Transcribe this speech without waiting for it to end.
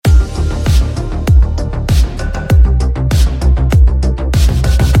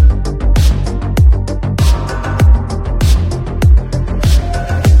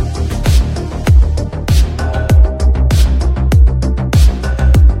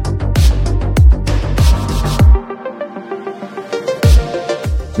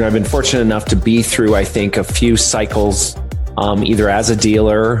I've been fortunate enough to be through, I think, a few cycles, either as a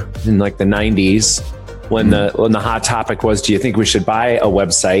dealer in like the 90s when the hot topic was, do you think we should buy a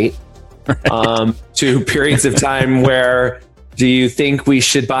website? Right. To periods of time where, do you think we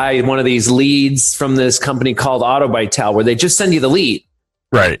should buy one of these leads from this company called AutoBytel where they just send you the lead?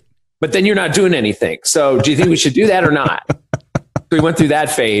 Right. But then you're not doing anything. So do you think we should do that or not? We went through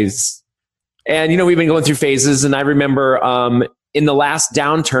that phase. And, we've been going through phases. And I remember in the last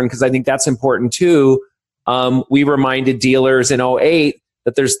downturn, because I think that's important too, we reminded dealers in 2008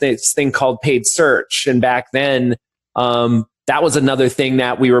 that there's this thing called paid search. And back then, that was another thing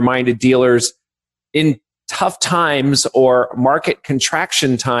that we reminded dealers in tough times or market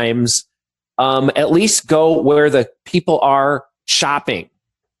contraction times, at least go where the people are shopping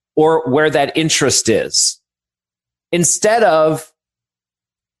or where that interest is. Instead of,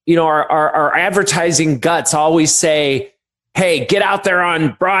 our advertising guts always say, hey, get out there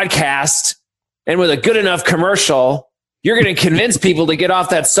on broadcast and with a good enough commercial, you're going to convince people to get off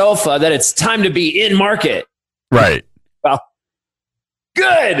that sofa that it's time to be in market. Right. Well,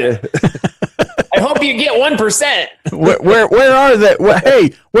 good. I hope you get 1%. Where are they?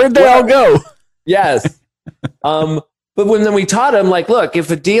 Hey, where'd they all go? Yes. But then we taught them, like, look,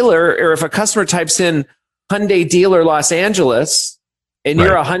 if a dealer or if a customer types in Hyundai dealer Los Angeles and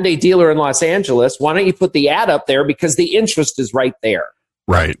you're a Hyundai dealer in Los Angeles, why don't you put the ad up there because the interest is right there.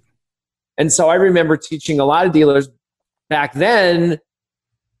 Right. And so I remember teaching a lot of dealers back then,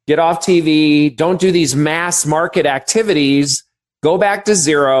 get off TV, don't do these mass market activities, go back to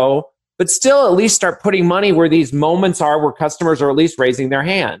zero, but still at least start putting money where these moments are where customers are at least raising their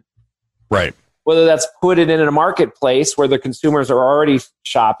hand. Right. Whether that's put it in a marketplace where the consumers are already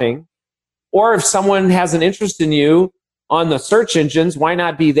shopping, or if someone has an interest in you on the search engines, why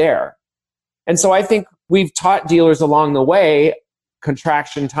not be there? And so I think we've taught dealers along the way,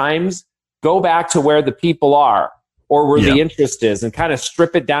 contraction times, go back to where the people are or where the interest is and kind of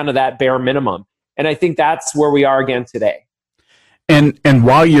strip it down to that bare minimum. And I think that's where we are again today. And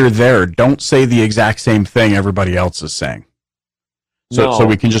while you're there, don't say the exact same thing everybody else is saying. So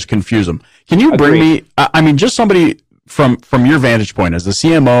we can just confuse them. Can you bring me, just somebody from your vantage point as the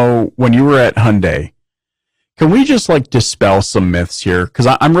CMO, when you were at Hyundai, can we just dispel some myths here? Because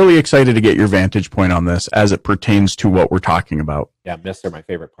I'm really excited to get your vantage point on this as it pertains to what we're talking about. Yeah, myths are my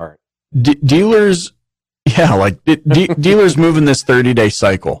favorite part. Dealers, dealers move in this 30-day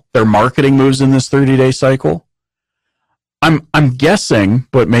cycle. Their marketing moves in this 30-day cycle. I'm guessing,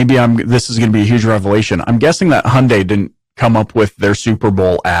 but maybe this is going to be a huge revelation. I'm guessing that Hyundai didn't come up with their Super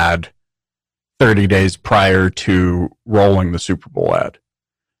Bowl ad 30 days prior to rolling the Super Bowl ad.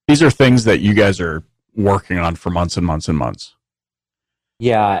 These are things that you guys are working on for months and months and months.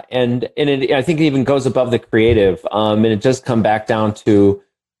 Yeah, and I think it even goes above the creative, and it does come back down to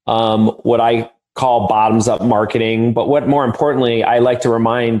what I call bottoms-up marketing. But what more importantly, I like to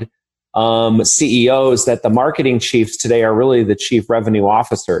remind CEOs that the marketing chiefs today are really the chief revenue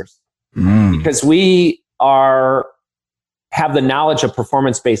officers, because we have the knowledge of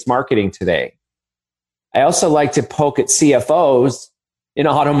performance-based marketing today. I also like to poke at CFOs in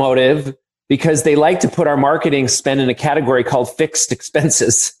automotive because they like to put our marketing spend in a category called fixed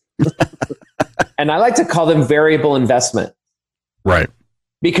expenses. And I like to call them variable investment. Right.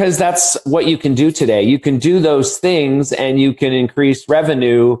 Because that's what you can do today. You can do those things and you can increase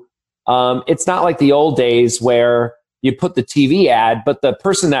revenue. It's not like the old days where you put the TV ad, but the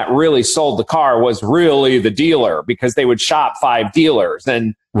person that really sold the car was really the dealer because they would shop 5 dealers.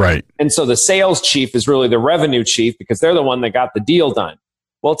 And so the sales chief is really the revenue chief because they're the one that got the deal done.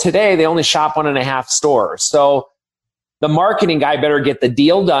 Well, today they only shop 1.5 stores. So the marketing guy better get the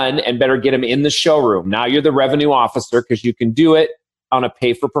deal done and better get him in the showroom. Now you're the revenue officer because you can do it on a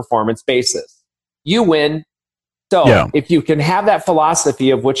pay for performance basis. You win. So if you can have that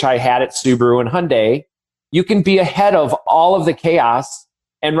philosophy of which I had at Subaru and Hyundai, you can be ahead of all of the chaos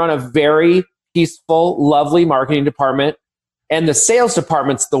and run a very peaceful, lovely marketing department. And the sales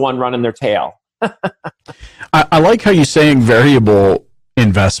department's the one running their tail. I like how you're saying variable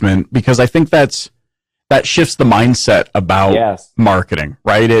investment because I think that shifts the mindset about marketing,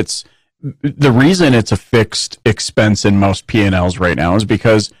 right? It's the reason it's a fixed expense in most P&Ls right now is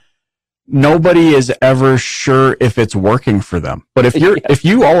because nobody is ever sure if it's working for them. But if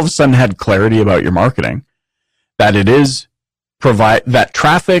you all of a sudden had clarity about your marketing, that it is that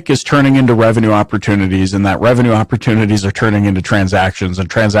traffic is turning into revenue opportunities and that revenue opportunities are turning into transactions and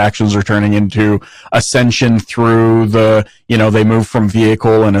transactions are turning into ascension through they move from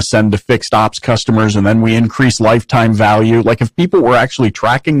vehicle and ascend to fixed ops customers and then we increase lifetime value. Like if people were actually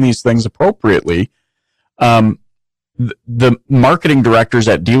tracking these things appropriately, the marketing directors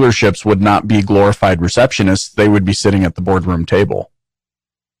at dealerships would not be glorified receptionists. They would be sitting at the boardroom table.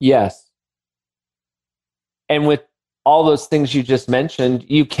 Yes. And with all those things you just mentioned,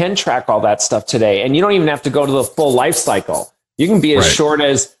 you can track all that stuff today. And you don't even have to go to the full life cycle. You can be as short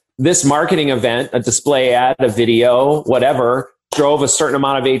as this marketing event, a display ad, a video, whatever, drove a certain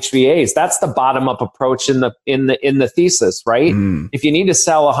amount of HVAs. That's the bottom up approach in the thesis, right? If you need to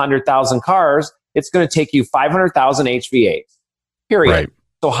sell 100,000 cars, it's going to take you 500,000 HVAs, period. Right.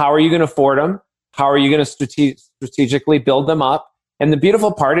 So how are you going to afford them? How are you going to strategically build them up? And the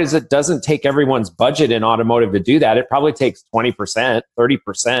beautiful part is it doesn't take everyone's budget in automotive to do that. It probably takes 20%,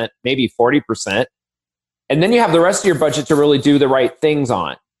 30%, maybe 40%. And then you have the rest of your budget to really do the right things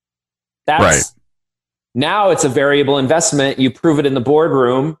on. That's now it's a variable investment. You prove it in the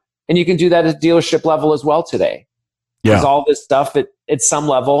boardroom, and you can do that at dealership level as well today. Because all this stuff at some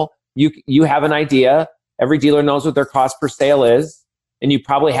level, you have an idea. Every dealer knows what their cost per sale is. And you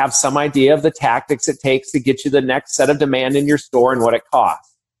probably have some idea of the tactics it takes to get you the next set of demand in your store and what it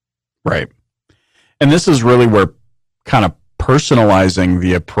costs. Right. And this is really where kind of personalizing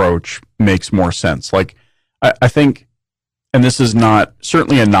the approach makes more sense. Like, I think, and this is not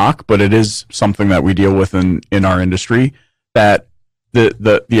certainly a knock, but it is something that we deal with in our industry, that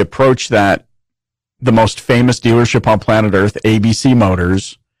the approach that the most famous dealership on planet Earth, ABC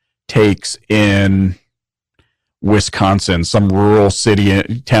Motors, takes in Wisconsin, some rural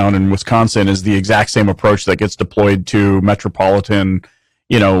town in Wisconsin, is the exact same approach that gets deployed to metropolitan,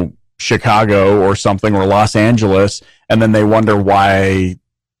 Chicago or something, or Los Angeles, and then they wonder why,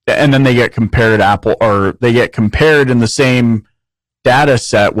 and then they get compared in the same data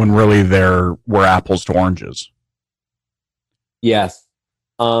set when really we're apples to oranges. Yes.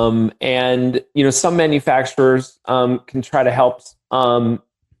 And some manufacturers can try to help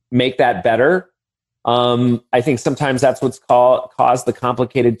make that better. I think sometimes that's what's caused the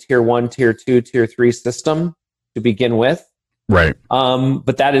complicated tier 1, tier 2, tier 3 system to begin with. Right.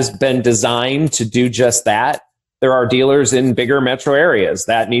 But that has been designed to do just that. There are dealers in bigger metro areas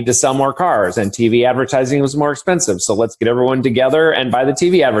that need to sell more cars, and TV advertising was more expensive. So let's get everyone together and buy the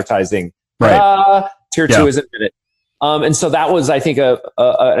TV advertising. Right. Tier 2 isn't in it. And so that was, I think,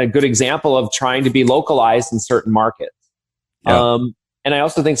 a good example of trying to be localized in certain markets. Yeah. And I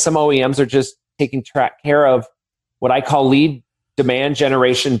also think some OEMs are just taking care of what I call lead demand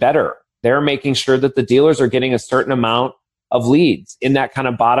generation better. They're making sure that the dealers are getting a certain amount of leads in that kind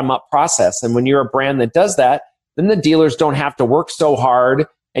of bottom-up process. And when you're a brand that does that, then the dealers don't have to work so hard,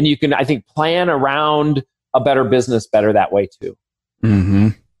 and you can, I think, plan around a better business better that way too.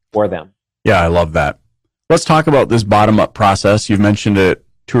 For them. Yeah, I love that. Let's talk about this bottom-up process. You've mentioned it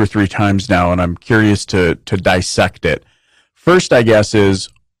 2 or 3 times now, and I'm curious to dissect it. First, I guess, is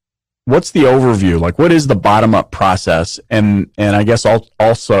what's the overview? Like, what is the bottom-up process? And I guess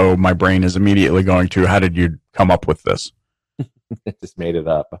also my brain is immediately going to, how did you come up with this? I just made it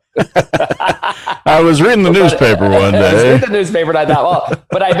up. I was reading the newspaper one day. I was reading the newspaper and I thought, well,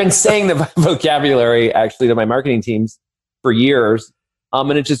 but I've been saying the vocabulary actually to my marketing teams for years.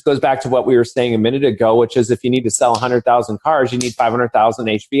 And it just goes back to what we were saying a minute ago, which is if you need to sell 100,000 cars, you need 500,000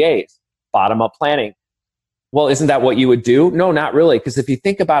 HVAs, bottom-up planning. Well, isn't that what you would do? No, not really. Because if you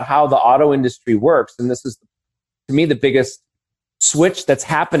think about how the auto industry works, and this is, to me, the biggest switch that's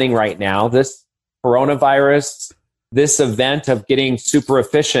happening right now, this coronavirus, this event of getting super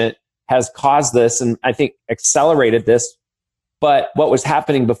efficient has caused this, and I think accelerated this. But what was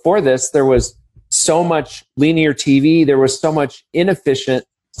happening before this, there was so much linear TV, there was so much inefficient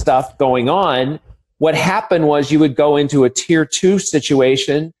stuff going on. What happened was you would go into a tier 2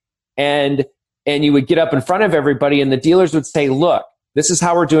 situation and you would get up in front of everybody and the dealers would say, look, this is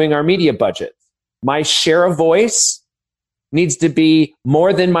how we're doing our media budget. My share of voice needs to be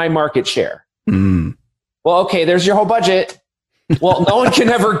more than my market share. Well, okay, there's your whole budget. Well, no one can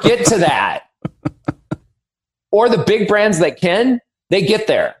ever get to that. Or the big brands that can, they get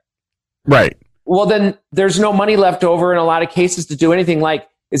there. Right. Well, then there's no money left over in a lot of cases to do anything. Like,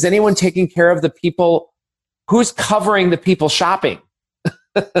 is anyone taking care of the people? Who's covering the people shopping?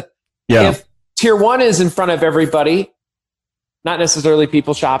 Yeah. If tier 1 is in front of everybody, not necessarily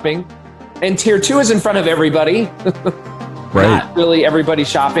people shopping, and tier 2 is in front of everybody, right. Not really everybody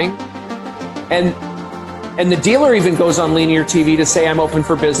shopping. And the dealer even goes on linear TV to say, I'm open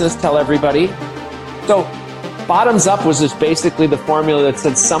for business, tell everybody. So bottoms up was just basically the formula that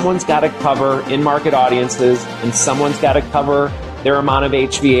said someone's got to cover in-market audiences and someone's got to cover their amount of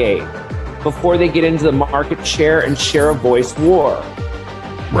HVA before they get into the market share and share of voice war.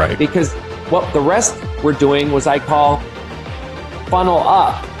 Right. Because what the rest we're doing was I call funnel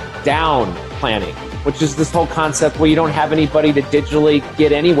up, down, planning, which is this whole concept where you don't have anybody to digitally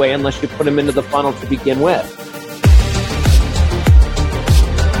get anyway unless you put them into the funnel to begin with.